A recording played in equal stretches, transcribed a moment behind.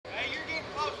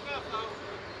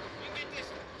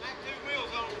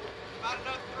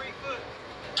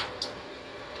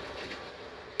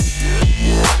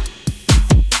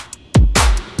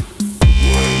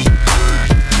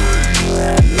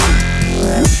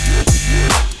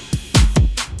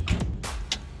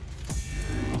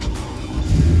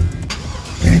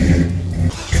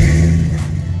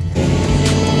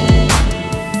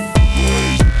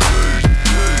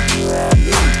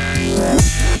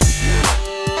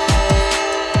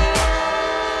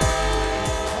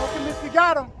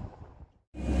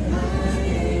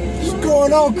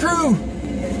going on, crew?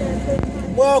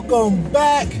 Welcome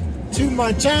back to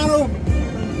my channel.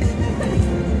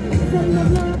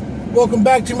 Welcome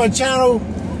back to my channel,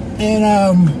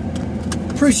 and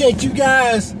appreciate you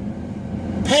guys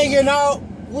hanging out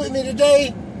with me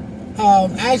today.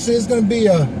 Actually, it's gonna be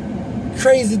a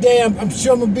crazy day. I'm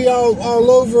sure I'm gonna be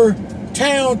all over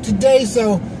town today,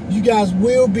 so you guys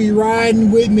will be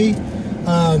riding with me,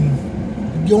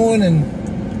 going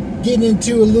and getting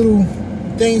into a little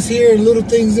things here and little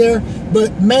things there.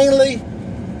 But mainly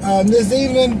this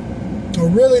evening, or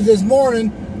really this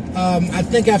morning, I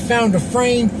think I found a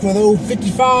frame for the old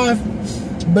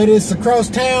 55, but it's across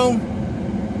town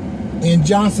in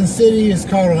Johnson City. It's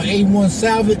called an A1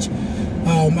 Salvage.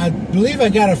 I believe I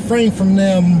got a frame from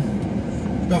them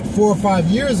about 4 or 5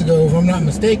 years ago, if I'm not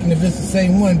mistaken, if it's the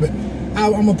same one. But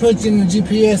I'm gonna punch in the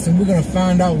GPS and we're gonna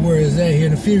find out where it's at here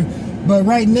in a few. But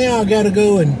right now I gotta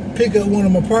go and pick up one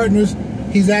of my partners.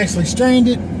 He's actually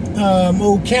stranded.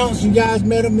 Old Counts, you guys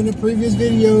met him in the previous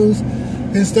videos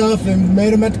and stuff, and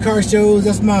met him at the car shows.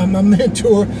 That's my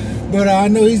mentor. But I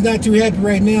know he's not too happy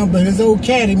right now. But his old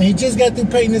caddy, man, he just got through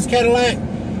painting his Cadillac.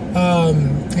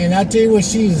 And I tell you what,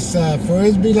 she is, for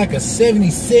it to be like a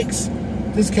 76,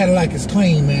 this Cadillac is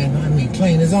clean, man. I mean,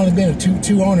 clean. There's only been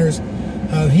two owners,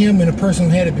 him and a person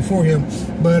who had it before him.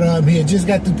 But he had just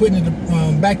got through putting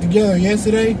it back together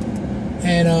yesterday.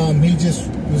 And he just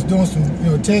was doing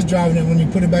some, test driving it when he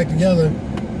put it back together.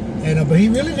 And but he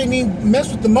really didn't even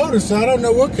mess with the motor, so I don't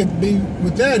know what could be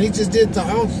with that. He just did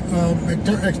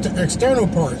the external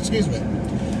part, excuse me.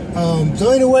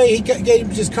 So anyway, he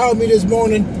just called me this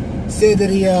morning, said that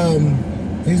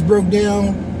he's broke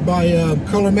down by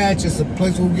Color Match. It's a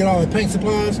place where we get all the paint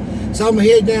supplies. So I'm gonna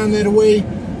head down that way.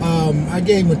 I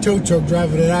gave him a tow truck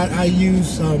driver that I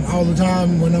use all the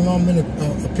time when I'm in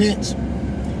a pinch.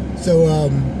 So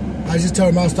I just told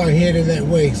him I'll start heading that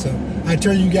way. So I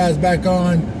turn you guys back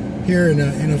on here in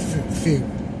a few.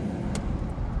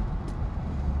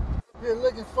 We're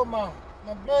looking for my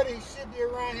buddy. He should be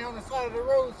around here on the side of the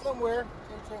road somewhere.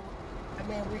 I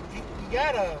mean, we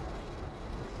got a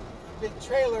big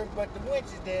trailer, but the winch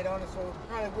is dead on it, so we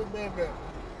probably wouldn't be able to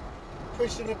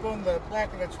push it up on the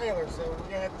back of the trailer. So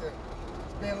we're gonna have to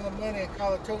spend a little money and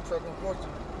call a tow truck,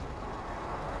 unfortunately.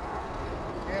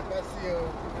 Yep,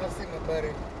 I see my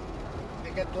buddy.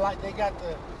 They got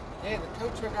the tow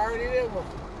truck already there. Well,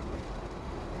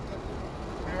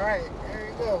 all right, there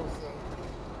you go. So,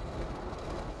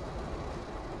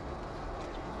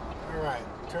 all right,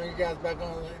 turn you guys back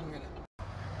on in a minute.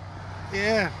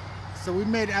 Yeah, so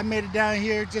I made it down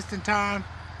here just in time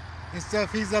and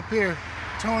stuff. He's up here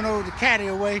towing over the caddy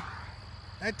away.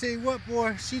 I tell you what,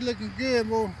 boy, she looking good,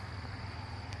 boy.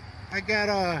 I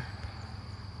got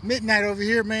Midnight over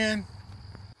here, man.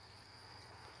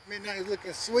 Midnight is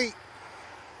looking sweet.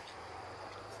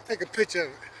 Take a picture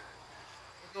of it.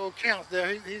 There's old Counts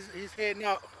there. He's heading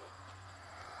out.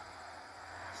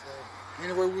 So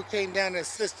anyway, we came down that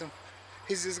system.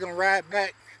 He's just gonna ride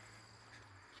back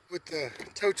with the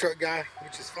tow truck guy,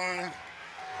 which is fine.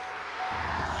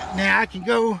 Now I can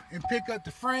go and pick up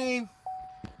the frame.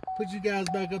 Put you guys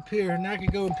back up here, and I can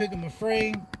go and pick up my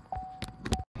frame.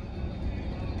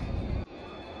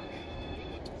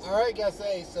 All right, guys.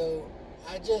 Hey, so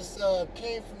I just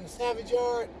came from the salvage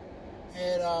yard,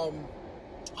 and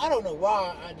I don't know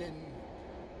why I didn't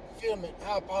film it.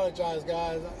 I apologize,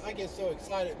 guys. I get so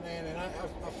excited, man, and I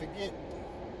forget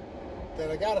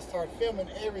that I gotta start filming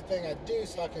everything I do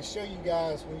so I can show you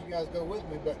guys when you guys go with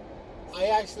me. But I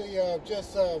actually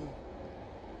just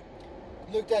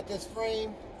looked at this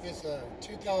frame. It's a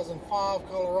 2005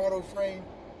 Colorado frame,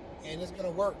 and it's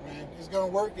gonna work, man. It's gonna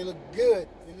work. It looked good.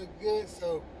 It looked good.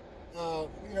 So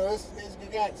it's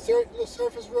got little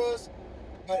surface rust,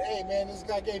 but hey, man, this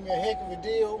guy gave me a heck of a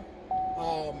deal.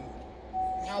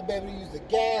 I'll be able to use the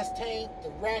gas tank, the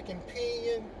rack and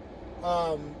pinion,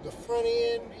 the front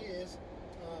end is,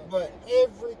 but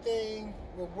everything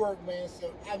will work, man.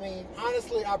 So I mean,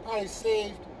 honestly, I probably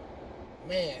saved,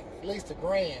 man, at least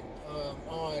 $1,000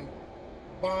 on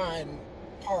buying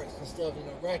parts and stuff.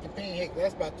 Rack and pinion, heck,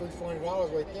 that's about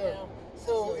 $300-400 right there.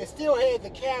 So it still had the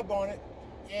cab on it,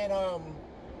 and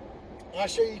I'll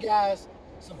show you guys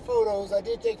some photos. I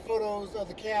did take photos of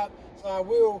the cab, so I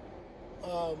will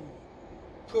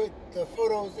put the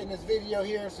photos in this video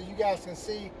here so you guys can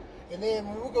see. And then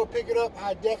when we go pick it up,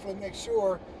 I definitely make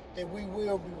sure that we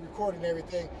will be recording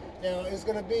everything. Now it's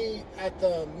gonna be at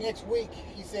the next week,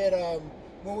 he said,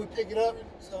 when we pick it up.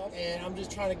 So, and I'm just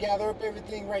trying to gather up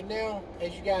everything right now,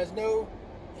 as you guys know.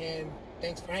 And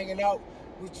thanks for hanging out.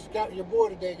 We just got your boy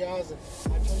today, guys. And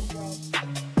I tell you guys.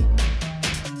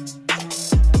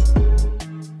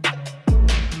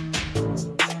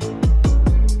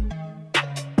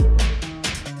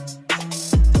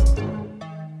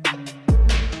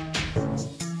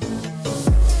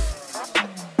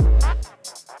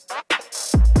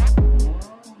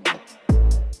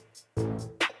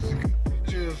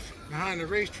 behind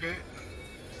the racetrack.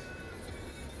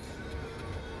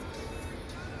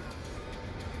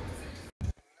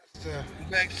 That's the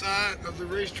back side of the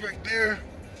racetrack there.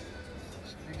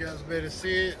 So you guys better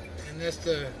see it. And that's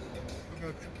the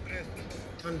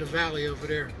Thunder Valley over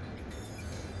there.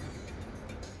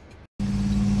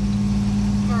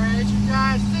 Alright, as you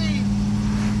guys see,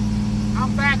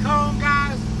 I'm back home,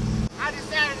 guys. I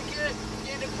decided to get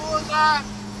in the bullseye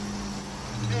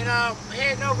and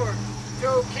heading over to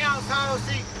old Count's house.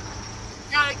 He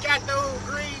kind of got the old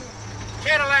green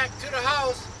Cadillac to the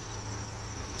house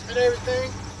and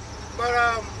everything. But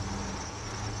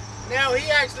now he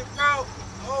actually brought,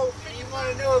 you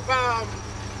want to know if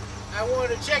I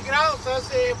wanted to check it out. So I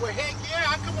said, well, heck yeah,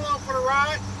 I'll come along for the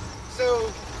ride.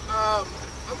 So I'm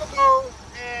going to go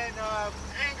and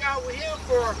hang out with him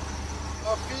for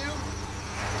a few.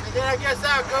 And then I guess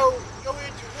I'll go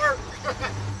into work.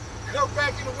 Go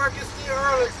back into work. It's still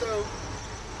early, so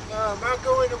I'll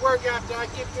go into work after I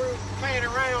get through playing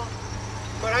around.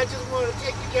 But I just want to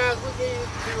take you guys with me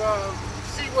to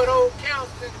see what old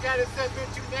Counston got himself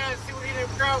into now and see what he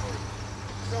done brought me.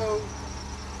 So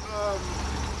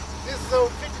this is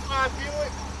old 55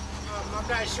 Buick. I'm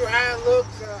not sure how it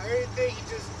looks, everything. He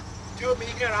just told me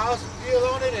he got an awesome deal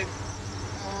on it, and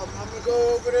I'm gonna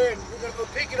go over there and we're gonna go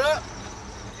pick it up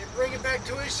and bring it back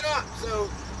to his shop. So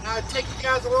I'll take you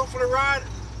guys along for the ride.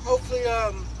 Hopefully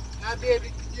I'll be able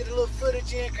to get a little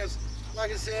footage in, because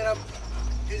like I said,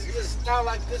 it's not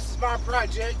like this is my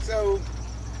project, so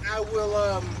I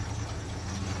will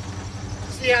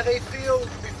see how they feel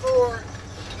before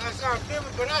I start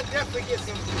filming, but I'll definitely get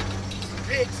some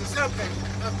pics or something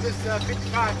of this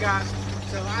 55, guys.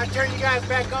 So I'll turn you guys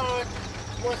back on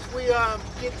once we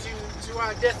get to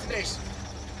our destination.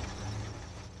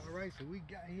 All right, so we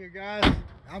got here, guys.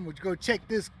 I'm gonna go check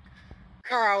this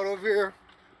car out over here.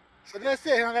 So that's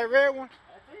it, huh? That red one?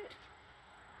 That's it.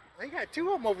 They got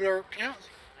two of them over there, Counts.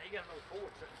 They got no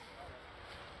Ford.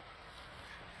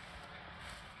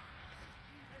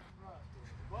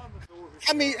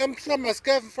 I mean, I'm talking about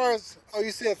scuff as far as,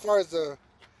 you said as far as the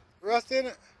rust in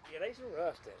it? Yeah, there's some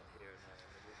rust in it here and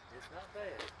there. It's not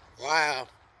bad. Wow.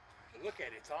 But look at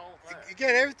it, it's all fine. You got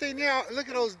everything there. Look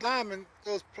at those diamond,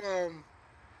 those chrome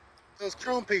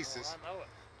pieces. Oh, I know it.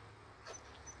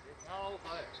 It's all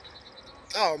there.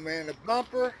 Oh man, the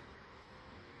bumper.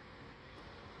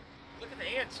 Look at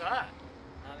the inside.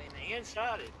 I mean, the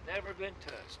inside has never been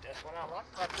touched. That's what I like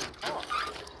about this car.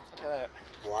 Look at that.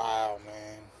 Wow,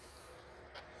 man.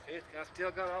 I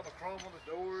still got all the chrome on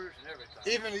the doors and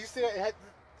everything. Even, you see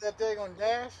that thing on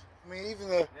dash? I mean, even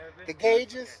the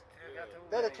gauges?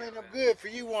 That'll clean up good for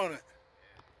you, won't it?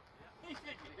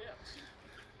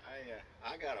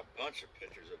 I got a bunch of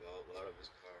pictures of a lot of his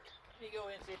cars. Let me go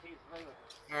in and see if he's available.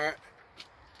 All right.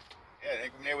 Yeah,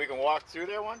 think maybe we can walk through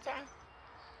there one time?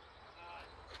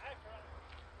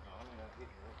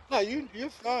 No, you're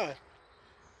fine.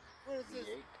 What is this?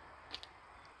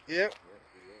 Yep.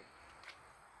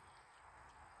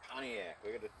 Pontiac.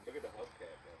 Look at the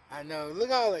hubcap. I know. Look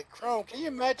at all that chrome. Can you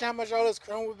imagine how much all this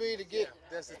chrome would be to get?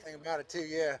 That's the thing about it too.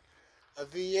 Yeah, a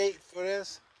V8 for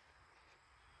this.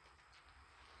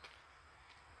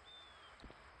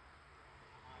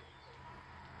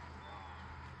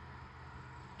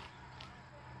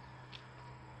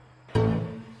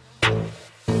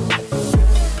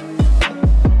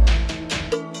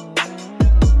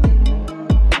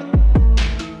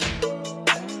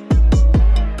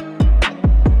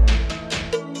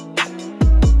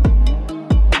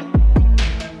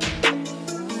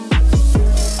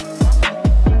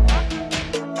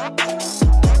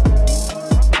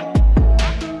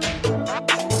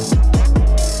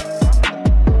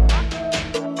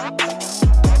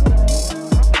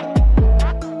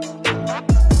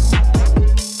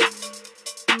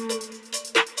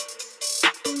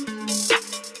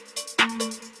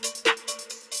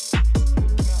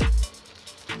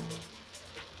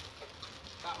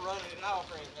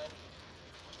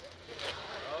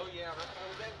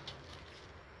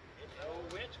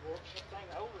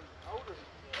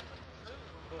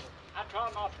 I try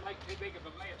not to make too big of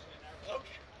a mess in there.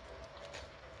 Okay.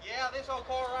 Yeah, this old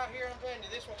car right here, I'm telling you,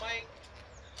 this will make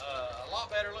a lot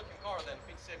better looking car than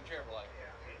the 57 Chevrolet.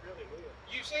 Yeah, it really will.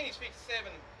 You've seen his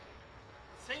 57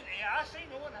 I seen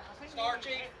the one. Star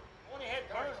Chief? The one he had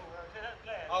burned over. That's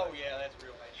bad. Oh yeah, that's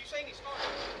real bad. You seen his Star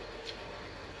Chief?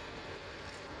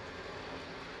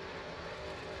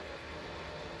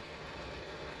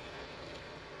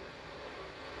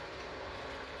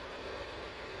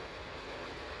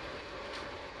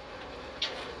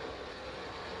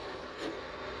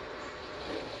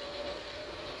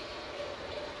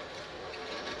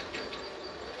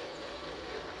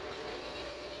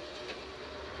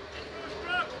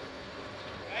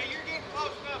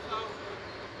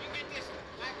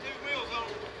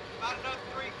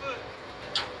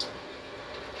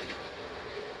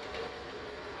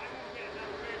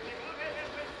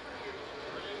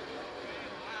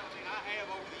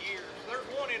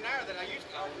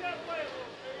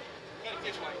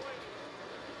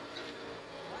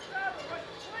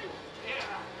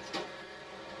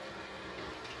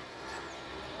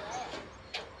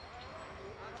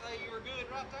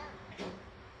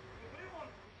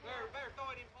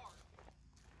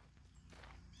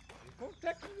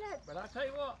 Texas up, but I tell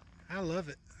you what, I love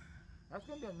it. that's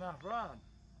gonna be a nice ride.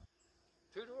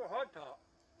 Two-door hardtop.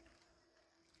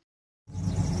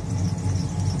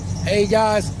 Hey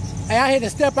guys, hey, I had to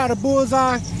step out of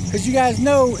Bullseye because you guys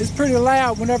know it's pretty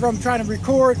loud whenever I'm trying to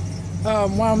record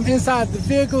while I'm inside the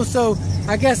vehicle. So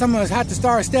I guess I'm gonna have to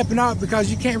start stepping out because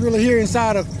you can't really hear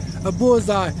inside of a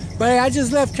Bullseye. But hey, I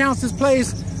just left Counsel's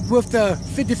place with the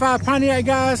 55 Pontiac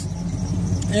guys,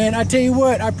 and I tell you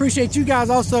what, I appreciate you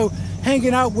guys also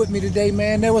hanging out with me today,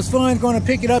 man. That was fun going to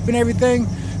pick it up and everything.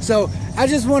 So I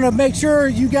just want to make sure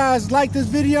you guys like this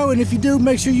video, and if you do,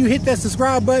 make sure you hit that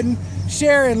subscribe button,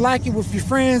 share and like it with your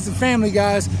friends and family,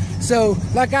 guys. So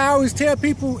like I always tell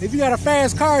people, if you got a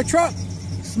fast car or truck,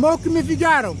 smoke them if you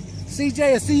got them.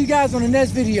 CJ, I'll see you guys on the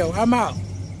next video. I'm out.